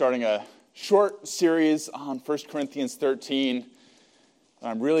Starting a short series on 1 Corinthians 13 that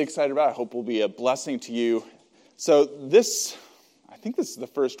I'm really excited about. I hope will be a blessing to you. So I think this is the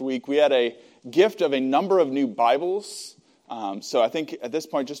first week, we had a gift of a number of new Bibles. So I think at this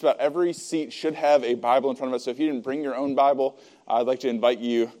point, just about every seat should have a Bible in front of us. So if you didn't bring your own Bible, I'd like to invite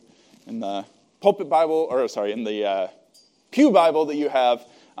you in the pulpit Bible, in the pew Bible that you have,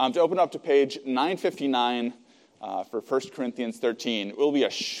 to open up to page 959 for 1 Corinthians 13. It will be a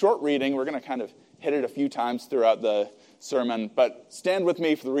short reading. We're going to kind of hit it a few times throughout the sermon, but stand with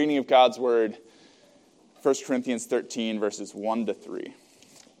me for the reading of God's Word, 1 Corinthians 13, verses 1 to 3.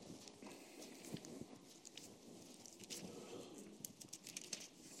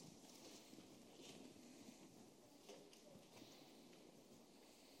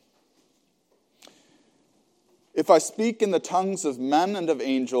 If I speak in the tongues of men and of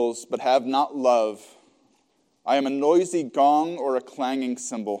angels, but have not love, I am a noisy gong or a clanging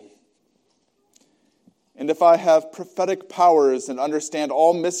cymbal. And if I have prophetic powers and understand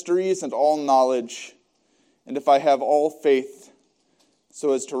all mysteries and all knowledge, and if I have all faith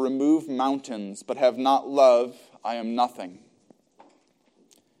so as to remove mountains, but have not love, I am nothing.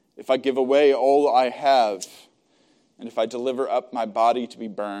 If I give away all I have, and if I deliver up my body to be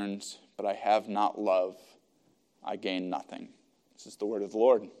burned, but I have not love, I gain nothing. This is the word of the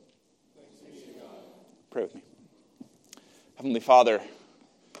Lord. Thanks be to God. Pray with me. Heavenly Father,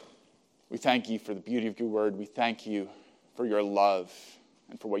 we thank you for the beauty of your word. We thank you for your love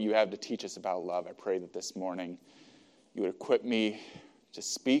and for what you have to teach us about love. I pray that this morning you would equip me to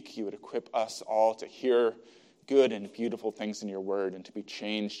speak. You would equip us all to hear good and beautiful things in your word and to be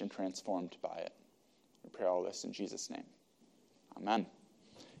changed and transformed by it. We pray all this in Jesus' name. Amen.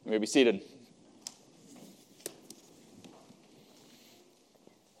 You may be seated.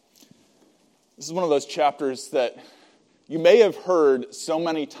 This is one of those chapters that you may have heard so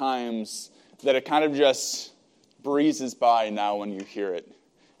many times that it kind of just breezes by now when you hear it.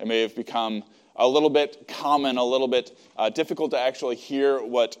 It may have become a little bit common, a little bit difficult to actually hear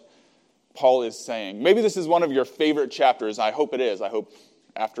what Paul is saying. Maybe this is one of your favorite chapters. I hope it is. I hope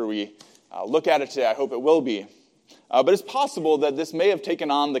after we look at it today, I hope it will be. But it's possible that this may have taken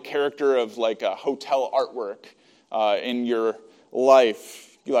on the character of like a hotel artwork in your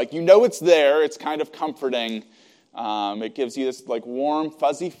life. You know it's there. It's kind of comforting. It gives you this like warm,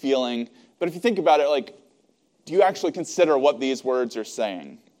 fuzzy feeling. But if you think about it, do you actually consider what these words are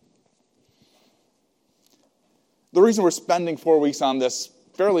saying? The reason we're spending 4 weeks on this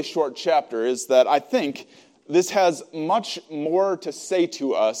fairly short chapter is that I think this has much more to say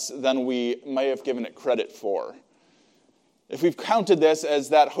to us than we may have given it credit for. If we've counted this as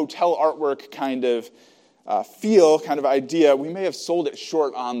that hotel artwork kind of idea, we may have sold it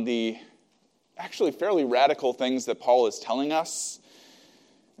short on the actually fairly radical things that Paul is telling us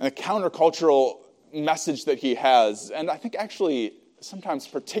and the countercultural message that he has. And I think actually sometimes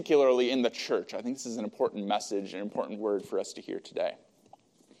particularly in the church, I think this is an important message, an important word for us to hear today.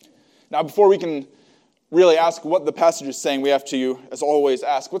 Now, before we can really ask what the passage is saying, we have to, as always,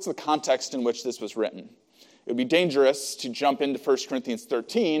 ask what's the context in which this was written? It would be dangerous to jump into 1 Corinthians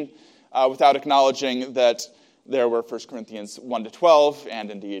 13 without acknowledging that there were 1 Corinthians 1 to 12, and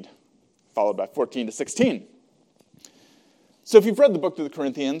indeed followed by 14 to 16. So if you've read the book to the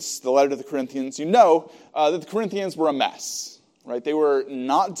Corinthians, the letter to the Corinthians, you know that the Corinthians were a mess, right? They were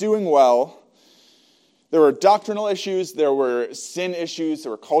not doing well. There were doctrinal issues, there were sin issues,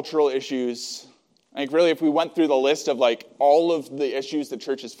 there were cultural issues. I think really if we went through the list of all of the issues that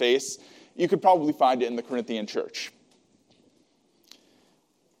churches face, you could probably find it in the Corinthian church.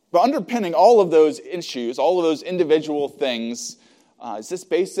 But underpinning all of those issues, all of those individual things, is this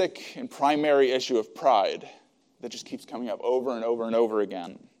basic and primary issue of pride that just keeps coming up over and over and over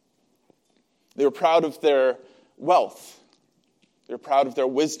again. They were proud of their wealth. They were proud of their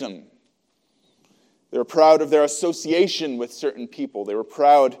wisdom. They were proud of their association with certain people. They were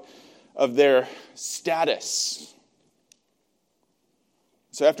proud of their status.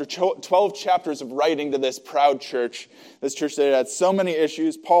 So after 12 chapters of writing to this proud church, this church that had so many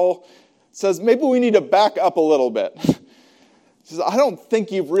issues, Paul says, maybe we need to back up a little bit. He says, I don't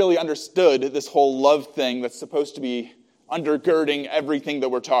think you've really understood this whole love thing that's supposed to be undergirding everything that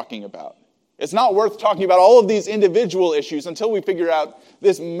we're talking about. It's not worth talking about all of these individual issues until we figure out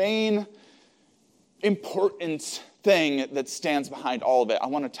this main important thing that stands behind all of it. I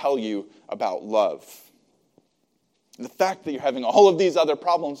want to tell you about love. The fact that you're having all of these other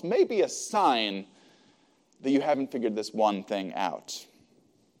problems may be a sign that you haven't figured this one thing out.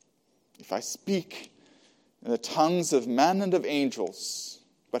 If I speak in the tongues of men and of angels,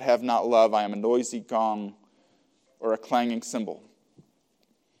 but have not love, I am a noisy gong or a clanging cymbal.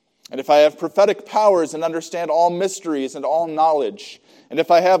 And if I have prophetic powers and understand all mysteries and all knowledge, and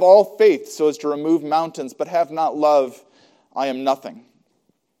if I have all faith so as to remove mountains, but have not love, I am nothing.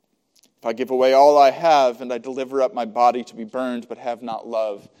 If I give away all I have, and I deliver up my body to be burned, but have not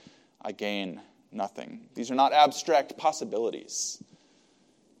love, I gain nothing. These are not abstract possibilities.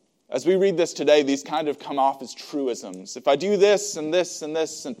 As we read this today, these kind of come off as truisms. If I do this and this and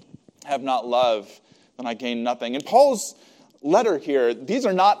this and have not love, then I gain nothing. In Paul's letter here, these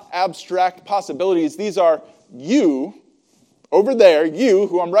are not abstract possibilities. These are you, over there, you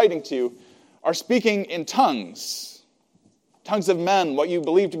who I'm writing to, are speaking in tongues. Tongues of men, what you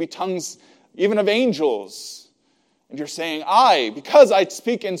believe to be tongues even of angels. And you're saying, because I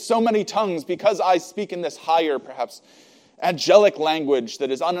speak in so many tongues, because I speak in this higher, perhaps, angelic language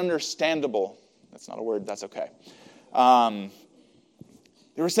that is ununderstandable. That's not a word, that's okay.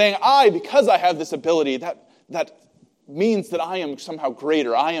 They were saying, because I have this ability, that means that I am somehow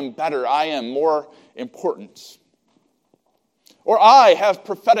greater, I am better, I am more important. Or I have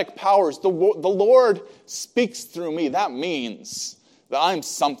prophetic powers. The Lord speaks through me. That means that I'm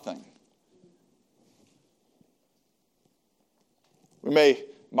something. We may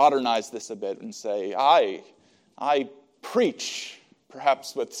modernize this a bit and say, I preach,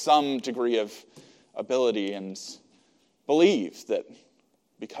 perhaps with some degree of ability, and believe that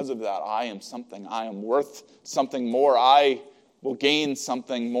because of that, I am something. I am worth something more. I will gain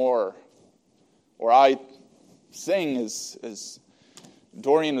something more. Or I sing as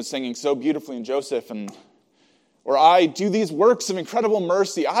Dorian was singing so beautifully in Joseph, or I do these works of incredible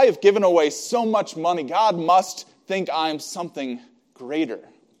mercy. I have given away so much money. God must think I'm something greater.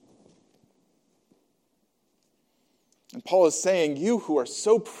 And Paul is saying, you who are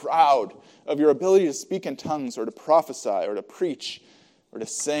so proud of your ability to speak in tongues, or to prophesy, or to preach, or to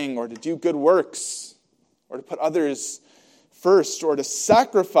sing, or to do good works, or to put others first, or to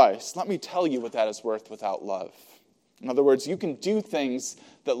sacrifice, let me tell you what that is worth without love. In other words, you can do things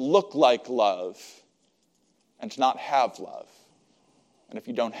that look like love and not have love. And if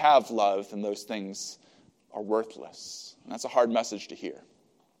you don't have love, then those things are worthless. And that's a hard message to hear.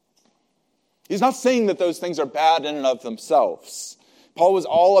 He's not saying that those things are bad in and of themselves. Paul was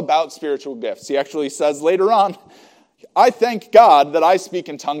all about spiritual gifts. He actually says later on, I thank God that I speak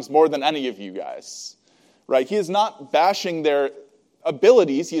in tongues more than any of you guys. Right? He is not bashing their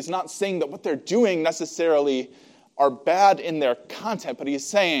abilities. He is not saying that what they're doing necessarily are bad in their content, but he is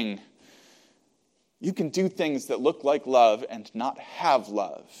saying you can do things that look like love and not have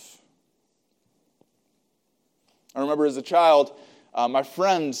love. I remember as a child, my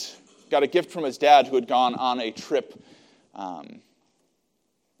friend got a gift from his dad who had gone on a trip, and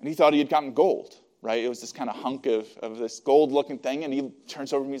he thought he had gotten gold, right? It was this kind of hunk of this gold-looking thing, and he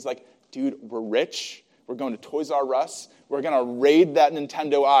turns over to me, he's like, dude, we're rich. We're going to Toys R Us. We're going to raid that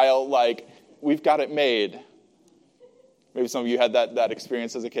Nintendo aisle like we've got it made. Maybe some of you had that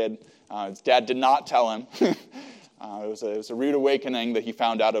experience as a kid. His dad did not tell him. It was a rude awakening that he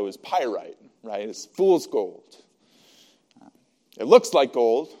found out it was pyrite, right? It's fool's gold. It looks like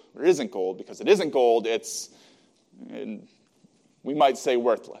gold, but it isn't gold. Because it isn't gold, we might say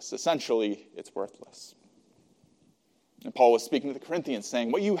worthless. Essentially, it's worthless. And Paul was speaking to the Corinthians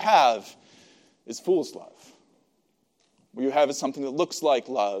saying, what you have is fool's love. What you have is something that looks like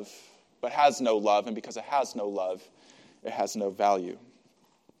love, but has no love. And because it has no love, it has no value.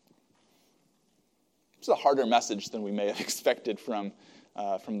 It's a harder message than we may have expected from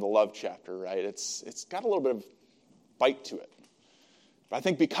the love chapter, right? It's got a little bit of bite to it. But I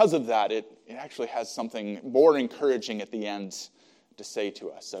think because of that, it actually has something more encouraging at the end to say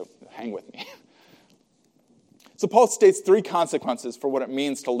to us. So hang with me. So Paul states 3 consequences for what it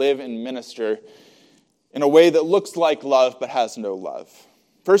means to live and minister in a way that looks like love but has no love.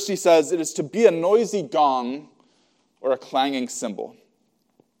 First, he says, it is to be a noisy gong or a clanging cymbal.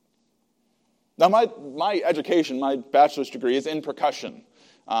 Now, my education, my bachelor's degree is in percussion,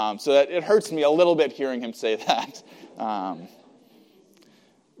 so that it hurts me a little bit hearing him say that.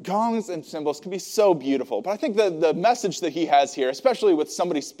 Gongs and cymbals can be so beautiful, but I think the message that he has here, especially with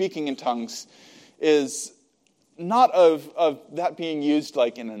somebody speaking in tongues, is not of that being used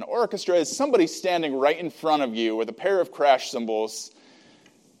like in an orchestra, is somebody standing right in front of you with a pair of crash cymbals.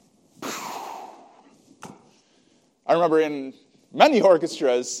 I remember in many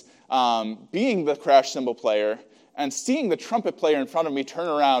orchestras being the crash cymbal player and seeing the trumpet player in front of me turn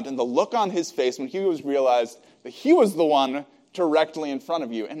around and the look on his face when he was realized that he was the one directly in front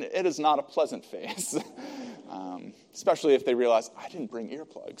of you. And it is not a pleasant face, especially if they realize, I didn't bring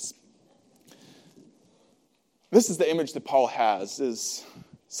earplugs. This is the image that Paul has, is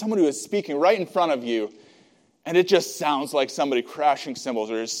someone who is speaking right in front of you, and it just sounds like somebody crashing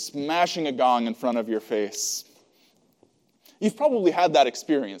cymbals or just smashing a gong in front of your face. You've probably had that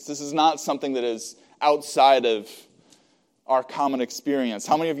experience. This is not something that is outside of our common experience.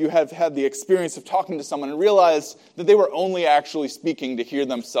 How many of you have had the experience of talking to someone and realized that they were only actually speaking to hear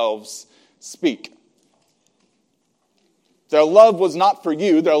themselves speak? Their love was not for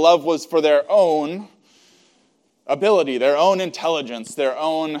you. Their love was for their own ability, their own intelligence, their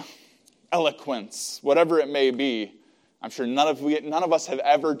own eloquence, whatever it may be. I'm sure none of us have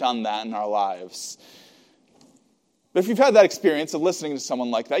ever done that in our lives. But if you've had that experience of listening to someone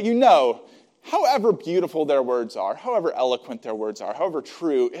like that, you know, however beautiful their words are, however eloquent their words are, however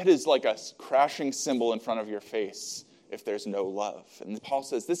true, it is like a crashing cymbal in front of your face if there's no love. And Paul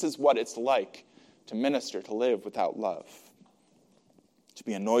says this is what it's like to minister, to live without love, to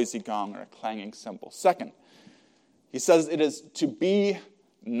be a noisy gong or a clanging cymbal. Second, he says it is to be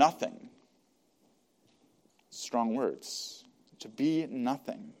nothing. Strong words. To be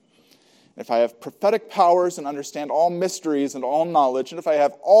nothing. If I have prophetic powers and understand all mysteries and all knowledge, and if I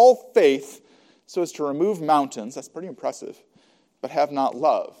have all faith so as to remove mountains, that's pretty impressive, but have not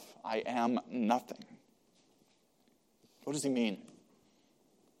love, I am nothing. What does he mean?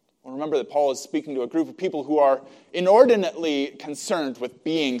 Well, remember that Paul is speaking to a group of people who are inordinately concerned with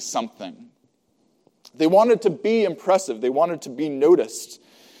being something. They wanted to be impressive. They wanted to be noticed.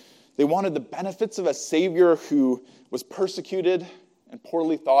 They wanted the benefits of a Savior who was persecuted and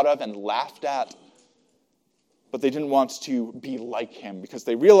poorly thought of and laughed at. But they didn't want to be like him because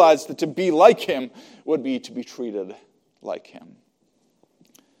they realized that to be like him would be to be treated like him.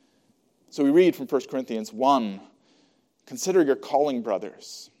 So we read from 1 Corinthians 1, consider your calling,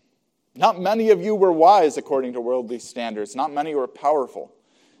 brothers. Not many of you were wise according to worldly standards. Not many were powerful.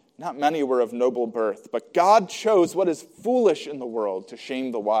 Not many were of noble birth, but God chose what is foolish in the world to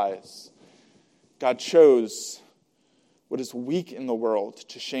shame the wise. God chose what is weak in the world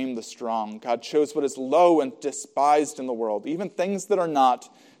to shame the strong. God chose what is low and despised in the world, even things that are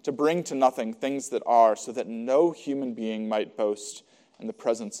not, to bring to nothing things that are, so that no human being might boast in the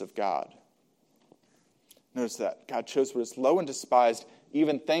presence of God. Notice that. God chose what is low and despised,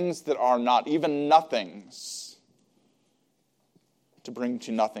 even things that are not, even nothings, to bring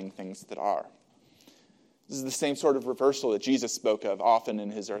to nothing things that are. This is the same sort of reversal that Jesus spoke of often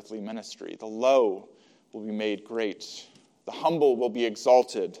in his earthly ministry. The low will be made great. The humble will be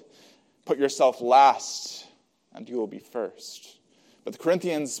exalted. Put yourself last, and you will be first. But the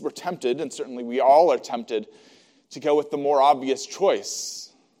Corinthians were tempted, and certainly we all are tempted, to go with the more obvious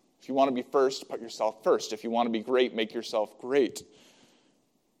choice. If you want to be first, put yourself first. If you want to be great, make yourself great.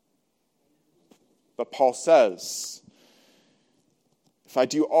 But Paul says, if I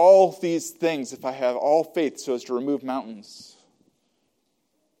do all these things, if I have all faith so as to remove mountains,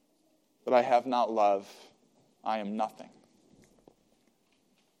 but I have not love, I am nothing.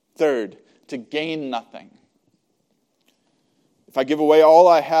 Third, to gain nothing. If I give away all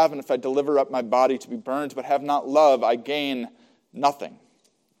I have, and if I deliver up my body to be burned, but have not love, I gain nothing.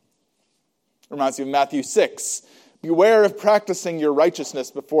 Reminds me of Matthew 6. Beware of practicing your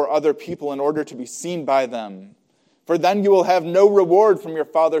righteousness before other people in order to be seen by them. For then you will have no reward from your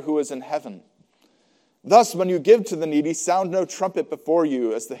Father who is in heaven. Thus, when you give to the needy, sound no trumpet before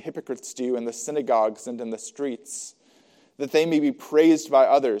you, as the hypocrites do in the synagogues and in the streets, that they may be praised by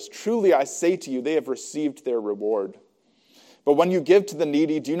others. Truly, I say to you, they have received their reward. But when you give to the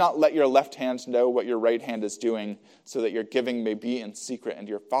needy, do not let your left hand know what your right hand is doing, so that your giving may be in secret, and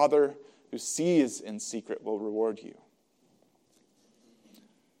your Father who sees in secret will reward you.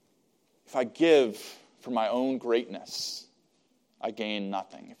 If I give for my own greatness, I gain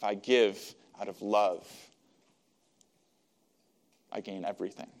nothing. If I give out of love, I gain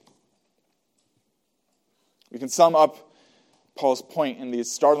everything. We can sum up Paul's point in these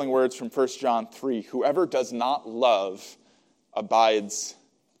startling words from 1 John 3. Whoever does not love abides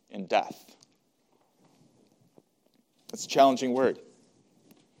in death. That's a challenging word.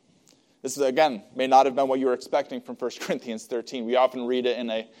 This, again, may not have been what you were expecting from 1 Corinthians 13. We often read it in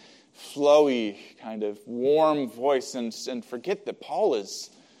a flowy, kind of warm voice and forget that Paul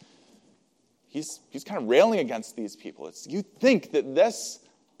is, he's kind of railing against these people. You think that this,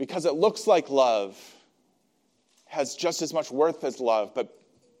 because it looks like love, has just as much worth as love, but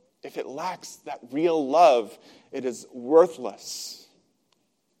if it lacks that real love, it is worthless.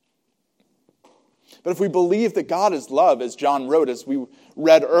 But if we believe that God is love, as John wrote, as we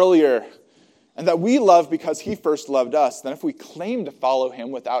read earlier, and that we love because he first loved us, then if we claim to follow him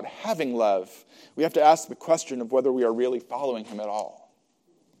without having love, we have to ask the question of whether we are really following him at all.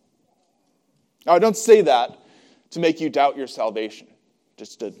 Now, I don't say that to make you doubt your salvation,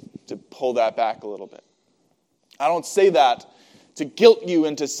 just to pull that back a little bit. I don't say that to guilt you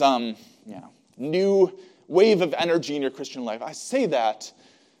into some new wave of energy in your Christian life. I say that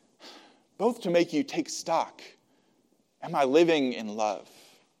both to make you take stock. Am I living in love?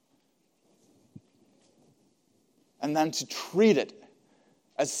 And then to treat it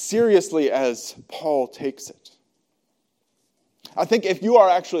as seriously as Paul takes it. I think if you are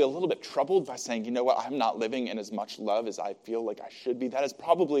actually a little bit troubled by saying, you know what, I'm not living in as much love as I feel like I should be, that is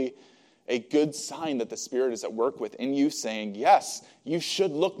probably a good sign that the Spirit is at work within you saying, yes, you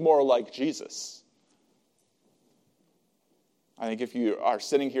should look more like Jesus. I think if you are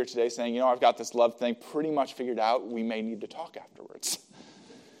sitting here today saying, I've got this love thing pretty much figured out, we may need to talk afterwards.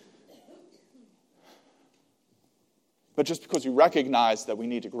 But just because we recognize that we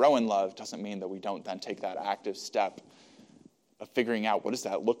need to grow in love doesn't mean that we don't then take that active step of figuring out, what does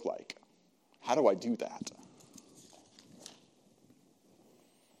that look like? How do I do that?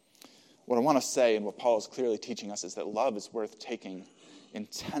 What I want to say, and what Paul is clearly teaching us, is that love is worth taking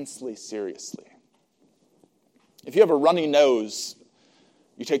intensely seriously. If you have a runny nose,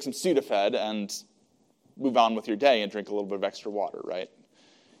 you take some Sudafed and move on with your day and drink a little bit of extra water, right?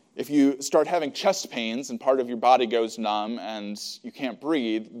 If you start having chest pains and part of your body goes numb and you can't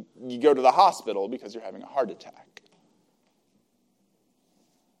breathe, you go to the hospital because you're having a heart attack.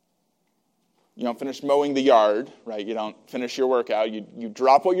 You don't finish mowing the yard, right? You don't finish your workout. You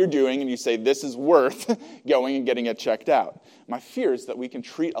drop what you're doing and you say, this is worth going and getting it checked out. My fear is that we can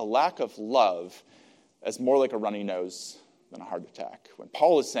treat a lack of love as more like a runny nose than a heart attack. When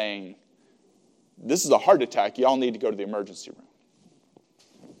Paul is saying, this is a heart attack, y'all need to go to the emergency room.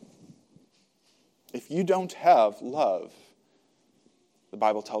 If you don't have love, the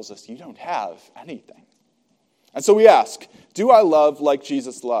Bible tells us you don't have anything. And so we ask, do I love like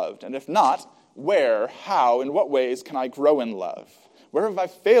Jesus loved? And if not, where, how, in what ways can I grow in love? Where have I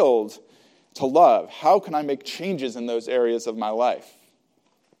failed to love? How can I make changes in those areas of my life?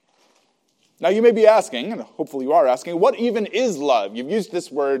 Now you may be asking, and hopefully you are asking, what even is love? You've used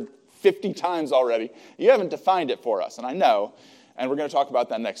this word 50 times already. You haven't defined it for us, and I know, and we're going to talk about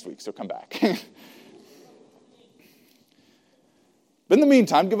that next week, so come back. But in the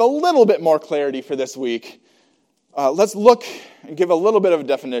meantime, give a little bit more clarity for this week. Let's look and give a little bit of a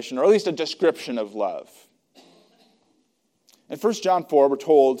definition, or at least a description of love. In 1 John 4, we're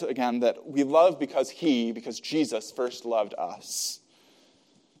told, again, that we love because Jesus first loved us.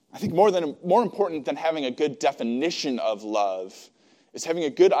 I think more important than having a good definition of love is having a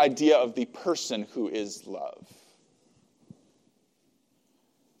good idea of the person who is love.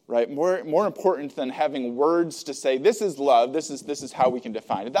 Right? More important than having words to say, this is love, this is how we can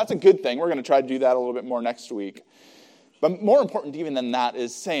define it. That's a good thing. We're going to try to do that a little bit more next week. But more important even than that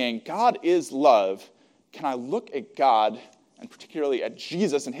is saying, God is love. Can I look at God, and particularly at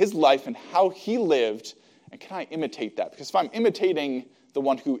Jesus and his life and how he lived, and can I imitate that? Because if I'm imitating the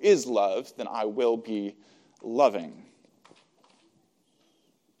one who is love, then I will be loving.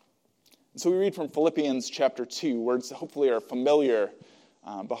 And so we read from Philippians chapter 2, words that hopefully are familiar,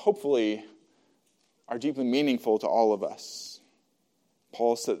 but hopefully are deeply meaningful to all of us.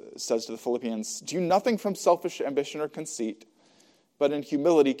 Paul says to the Philippians, do nothing from selfish ambition or conceit, but in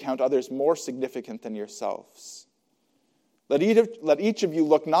humility count others more significant than yourselves. Let each of you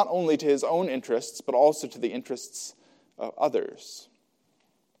look not only to his own interests, but also to the interests of others.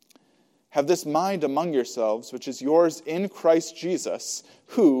 Have this mind among yourselves, which is yours in Christ Jesus,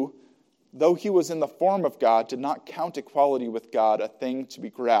 who, though he was in the form of God, did not count equality with God a thing to be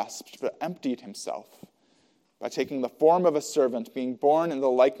grasped, but emptied himself by taking the form of a servant, being born in the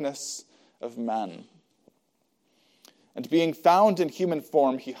likeness of men. And being found in human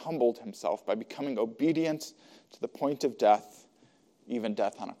form, he humbled himself by becoming obedient to the point of death, even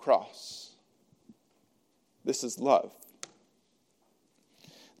death on a cross. This is love.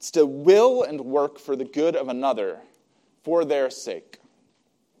 It's to will and work for the good of another for their sake.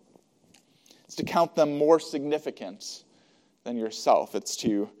 It's to count them more significant than yourself. It's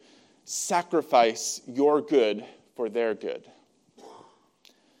to sacrifice your good for their good.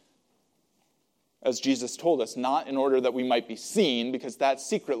 As Jesus told us, not in order that we might be seen, because that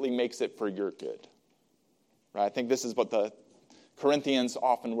secretly makes it for your good. Right? I think this is what the Corinthians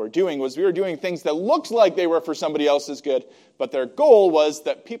often were doing, was we were doing things that looked like they were for somebody else's good, but their goal was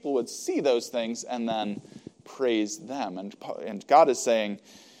that people would see those things and then praise them. And God is saying,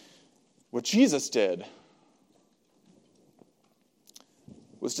 what Jesus did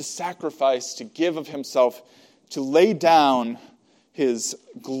was to sacrifice, to give of himself, to lay down his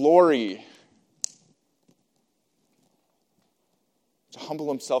glory, to humble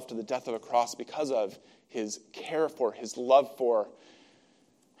himself to the death of a cross because of his care for, his love for,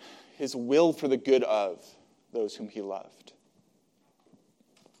 his will for the good of those whom he loved.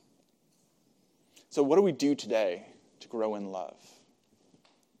 So what do we do today to grow in love?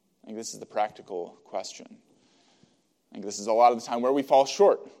 I think this is the practical question. I think this is a lot of the time where we fall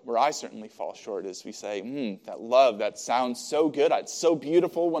short, where I certainly fall short, is we say, that love, that sounds so good. It's so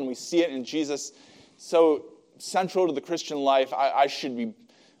beautiful when we see it in Jesus, so central to the Christian life. I should be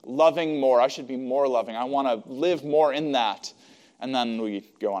loving more. I should be more loving. I want to live more in that. And then we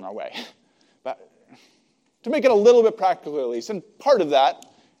go on our way. But to make it a little bit practical at least, and part of that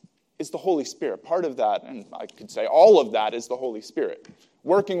is the Holy Spirit. Part of that, and I could say all of that, is the Holy Spirit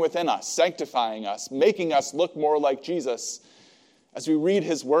working within us, sanctifying us, making us look more like Jesus. As we read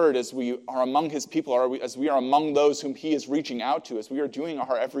his word, as we are among his people, as we are among those whom he is reaching out to, as we are doing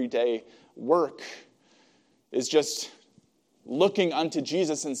our everyday work, is just looking unto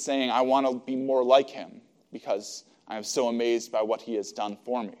Jesus and saying, I want to be more like him because I am so amazed by what he has done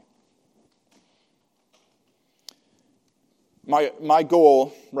for me. My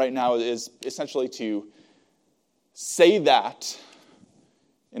goal right now is essentially to say that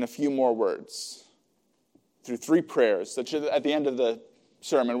in a few more words through 3 prayers. So at the end of the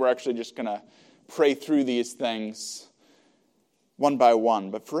sermon, we're actually just going to pray through these things one by one.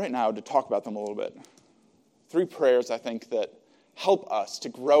 But for right now, to talk about them a little bit. 3 prayers, I think, that help us to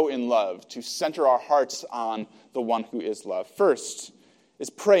grow in love, to center our hearts on the one who is love. First is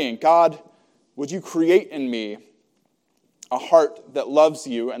praying, God, would you create in me a heart that loves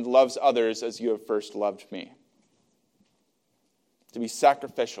you and loves others as you have first loved me? To be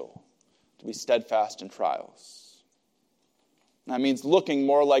sacrificial, to be steadfast in trials. That means looking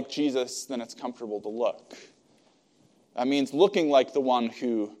more like Jesus than it's comfortable to look. That means looking like the one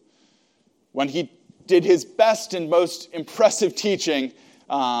who, when he did his best and most impressive teaching,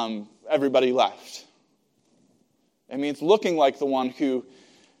 everybody left. It means looking like the one who,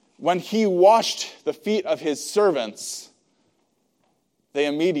 when he washed the feet of his servants, they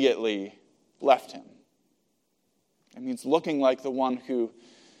immediately left him. It means looking like the one who,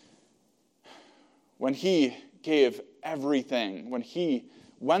 when he gave everything, when he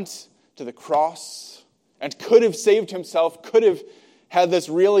went to the cross and could have saved himself, could have had this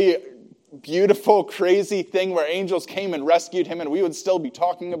really beautiful, crazy thing where angels came and rescued him and we would still be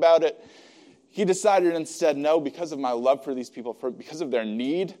talking about it, he decided instead, no, because of my love for these people, because of their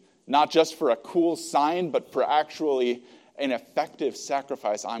need, not just for a cool sign, but for actually an effective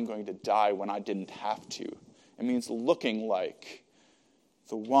sacrifice, I'm going to die when I didn't have to. It means looking like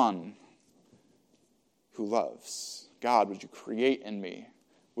the one who loves. God, would you create in me?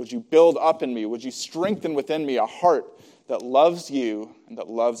 Would you build up in me? Would you strengthen within me a heart that loves you and that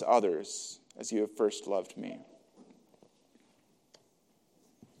loves others as you have first loved me?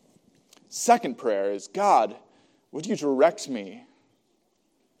 Second prayer is, God, would you direct me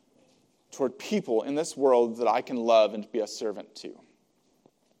toward people in this world that I can love and be a servant to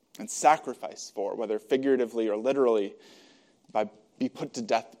and sacrifice for, whether figuratively or literally, be put to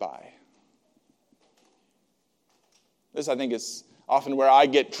death by. This, I think, is often where I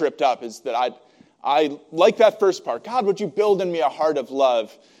get tripped up, is that I like that first part. God, would you build in me a heart of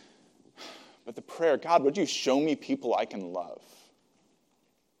love? But the prayer, God, would you show me people I can love?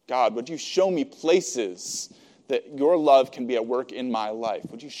 God, would you show me places that your love can be at work in my life?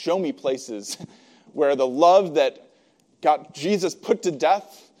 Would you show me places where the love that got Jesus put to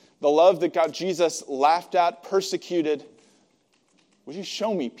death, the love that got Jesus laughed at, persecuted, would you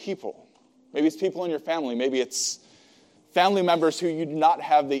show me people? Maybe it's people in your family. Maybe it's family members who you do not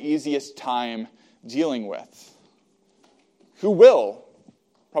have the easiest time dealing with, who will,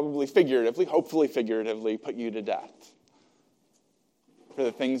 probably figuratively, hopefully figuratively, put you to death for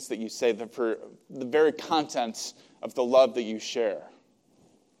the things that you say, for the very content of the love that you share.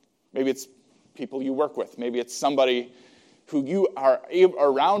 Maybe it's people you work with. Maybe it's somebody who you are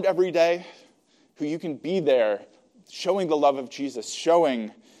around every day, who you can be there, showing the love of Jesus,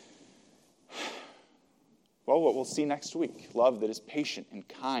 showing, well, what we'll see next week. Love that is patient and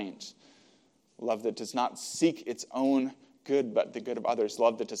kind. Love that does not seek its own good, but the good of others.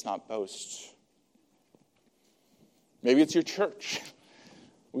 Love that does not boast. Maybe it's your church.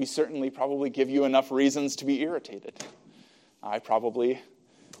 We certainly probably give you enough reasons to be irritated. I probably,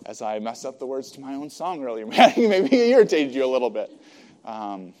 as I messed up the words to my own song earlier, maybe irritated you a little bit.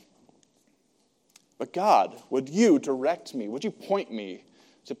 But God, would you direct me? Would you point me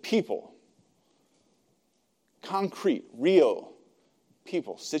to people, concrete, real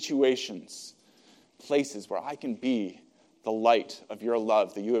people, situations, places where I can be the light of your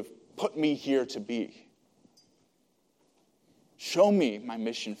love that you have put me here to be? Show me my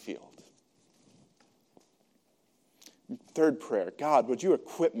mission field. Third prayer, God, would you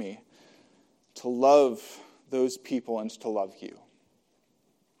equip me to love those people and to love you?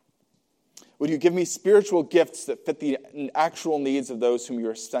 Would you give me spiritual gifts that fit the actual needs of those whom you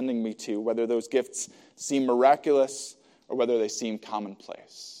are sending me to, whether those gifts seem miraculous or whether they seem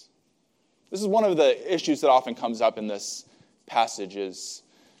commonplace? This is one of the issues that often comes up in this passage is,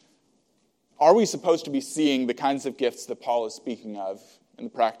 are we supposed to be seeing the kinds of gifts that Paul is speaking of in the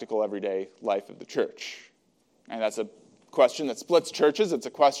practical everyday life of the church? And that's a question that splits churches. It's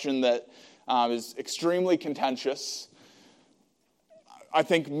a question that is extremely contentious. I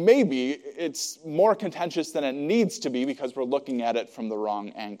think maybe it's more contentious than it needs to be because we're looking at it from the wrong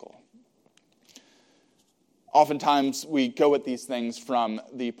angle. Oftentimes, we go at these things from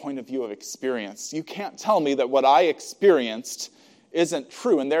the point of view of experience. You can't tell me that what I experienced isn't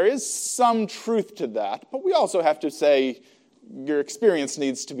true, and there is some truth to that, but we also have to say your experience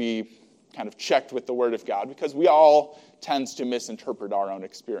needs to be kind of checked with the Word of God because we all tend to misinterpret our own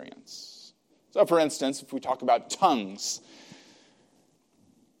experience. So, for instance, if we talk about tongues,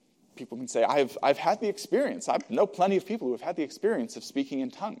 people can say, I've had the experience. I know plenty of people who have had the experience of speaking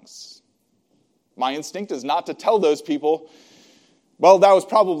in tongues. My instinct is not to tell those people, well, that was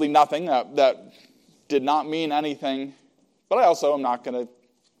probably nothing. That did not mean anything. But I also am not going to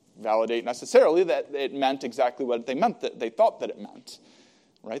validate necessarily that it meant exactly what they meant, that they thought that it meant.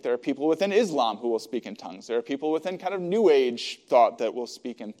 Right? There are people within Islam who will speak in tongues. There are people within kind of New Age thought that will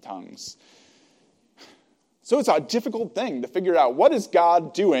speak in tongues. So it's a difficult thing to figure out what is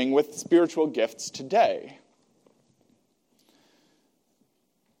God doing with spiritual gifts today.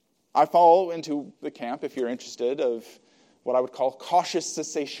 I fall into the camp, if you're interested, of what I would call cautious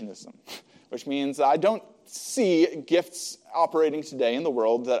cessationism, which means I don't see gifts operating today in the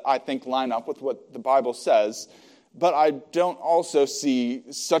world that I think line up with what the Bible says, but I don't also see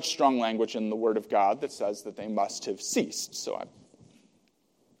such strong language in the Word of God that says that they must have ceased. So I'm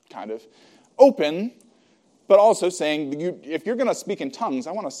kind of open, but also saying, if you're going to speak in tongues,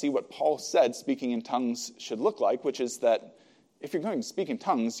 I want to see what Paul said speaking in tongues should look like, which is that if you're going to speak in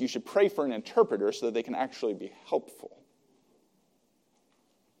tongues, you should pray for an interpreter so that they can actually be helpful.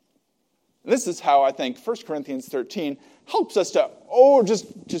 This is how I think 1 Corinthians 13 helps us to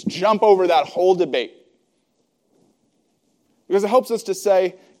just jump over that whole debate. Because it helps us to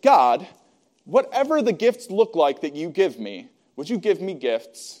say, God, whatever the gifts look like that you give me, would you give me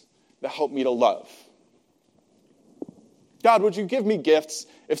gifts that help me to love? God, would you give me gifts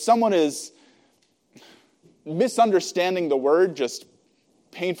if someone is misunderstanding the word just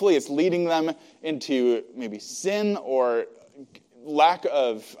painfully, it's leading them into maybe sin or lack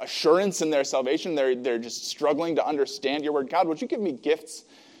of assurance in their salvation. They're just struggling to understand your word. God, would you give me gifts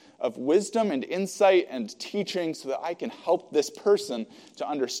of wisdom and insight and teaching so that I can help this person to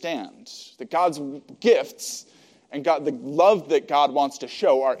understand that God's gifts and the love that God wants to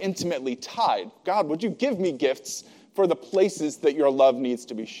show are intimately tied. God, would you give me gifts for the places that your love needs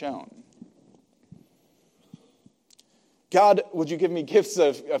to be shown? God, would you give me gifts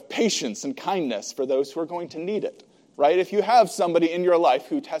of patience and kindness for those who are going to need it? Right? If you have somebody in your life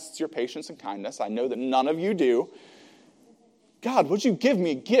who tests your patience and kindness, I know that none of you do. God, would you give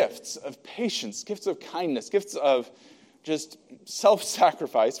me gifts of patience, gifts of kindness, gifts of just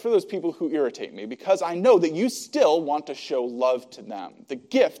self-sacrifice for those people who irritate me? Because I know that you still want to show love to them. The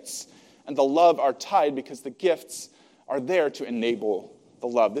gifts and the love are tied because the gifts are there to enable the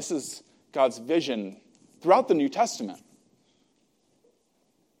love. This is God's vision throughout the New Testament.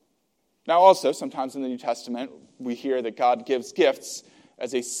 Now also, sometimes in the New Testament, we hear that God gives gifts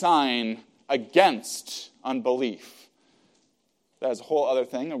as a sign against unbelief. That is a whole other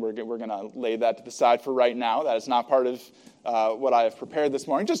thing, and we're going to lay that to the side for right now. That is not part of what I have prepared this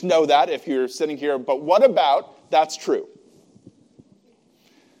morning. Just know that if you're sitting here, but what about that's true?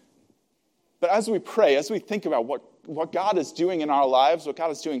 But as we pray, as we think about what God is doing in our lives, what God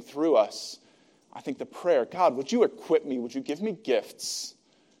is doing through us, I think the prayer, God, would you equip me? Would you give me gifts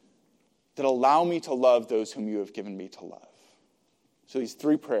that allow me to love those whom you have given me to love? So these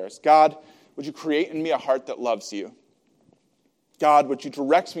three prayers. God, would you create in me a heart that loves you? God, would you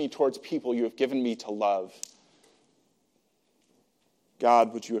direct me towards people you have given me to love?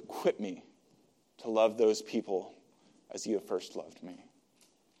 God, would you equip me to love those people as you have first loved me?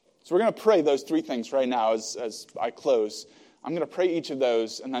 So we're going to pray those three things right now as I close. I'm going to pray each of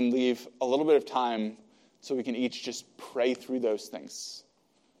those and then leave a little bit of time so we can each just pray through those things.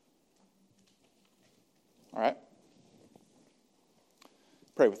 All right?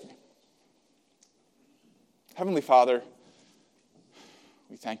 Pray with me. Heavenly Father,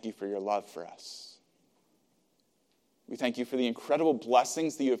 we thank you for your love for us. We thank you for the incredible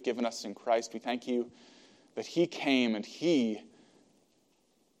blessings that you have given us in Christ. We thank you that he came and he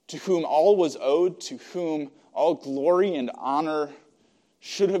to whom all was owed, to whom all glory and honor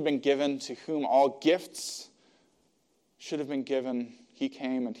should have been given, to whom all gifts should have been given. He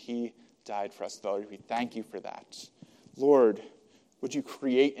came and he died for us. Lord, we thank you for that. Lord, would you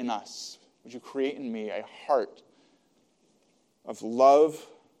create in us, would you create in me a heart of love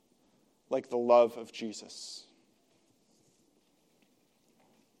like the love of Jesus?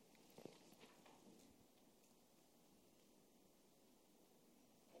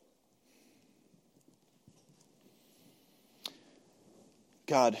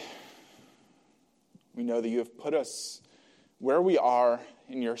 God, we know that you have put us where we are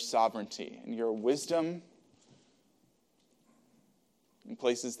in your sovereignty, in your wisdom, in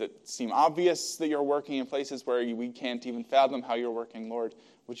places that seem obvious that you're working, in places where we can't even fathom how you're working. Lord,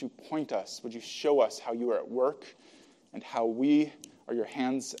 would you point us, would you show us how you are at work and how we are your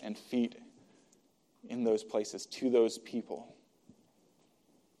hands and feet in those places, to those people.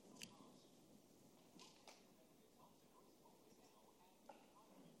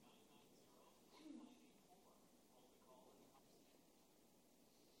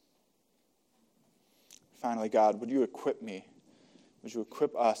 Finally, God, would you equip me? Would you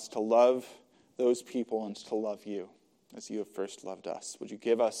equip us to love those people and to love you as you have first loved us? Would you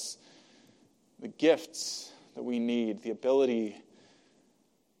give us the gifts that we need, the ability,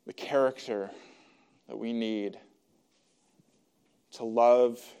 the character that we need to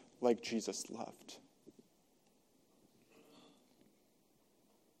love like Jesus loved?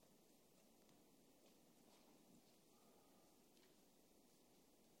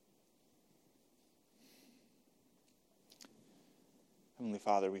 Heavenly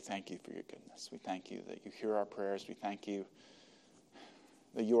Father, we thank you for your goodness. We thank you that you hear our prayers. We thank you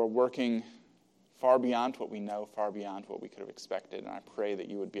that you are working far beyond what we know, far beyond what we could have expected. And I pray that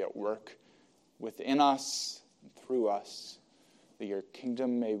you would be at work within us and through us, that your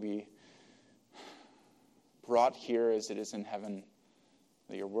kingdom may be brought here as it is in heaven,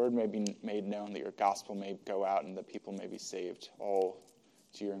 that your word may be made known, that your gospel may go out, and that people may be saved, all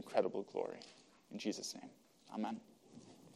to your incredible glory. In Jesus' name, amen.